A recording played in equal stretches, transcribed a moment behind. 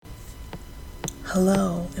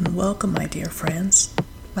Hello and welcome, my dear friends.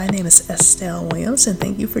 My name is Estelle Williams, and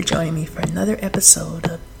thank you for joining me for another episode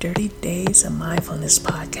of Dirty Days of Mindfulness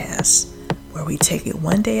podcast, where we take it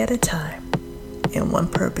one day at a time and one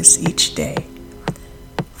purpose each day.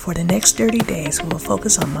 For the next 30 days, we will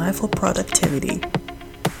focus on mindful productivity.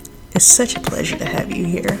 It's such a pleasure to have you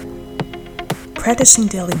here. Practicing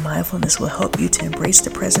daily mindfulness will help you to embrace the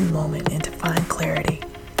present moment and to find clarity.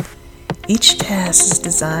 Each task is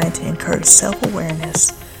designed to encourage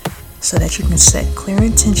self-awareness so that you can set clear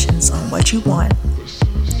intentions on what you want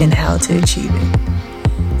and how to achieve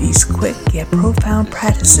it. These quick yet profound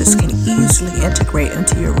practices can easily integrate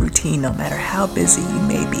into your routine no matter how busy you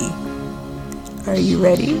may be. Are you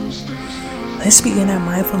ready? Let's begin our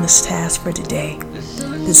mindfulness task for today,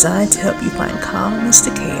 designed to help you find calm amidst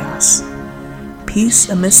the chaos, peace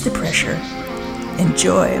amidst the pressure, and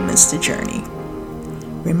joy amidst the journey.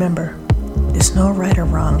 Remember, there's no right or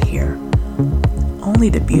wrong here, only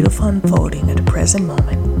the beautiful unfolding of the present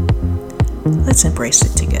moment. Let's embrace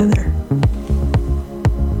it together.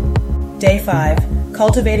 Day 5,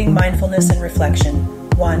 Cultivating Mindfulness and Reflection.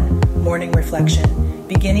 1. Morning Reflection.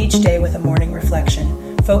 Begin each day with a morning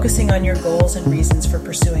reflection, focusing on your goals and reasons for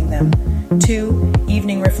pursuing them. 2.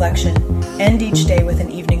 Evening Reflection. End each day with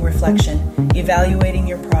an evening reflection, evaluating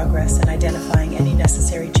your progress and identifying any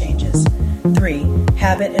necessary changes. 3.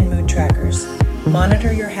 Habit and mood trackers.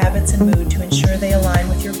 Monitor your habits and mood to ensure they align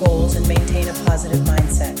with your goals and maintain a positive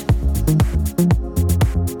mindset.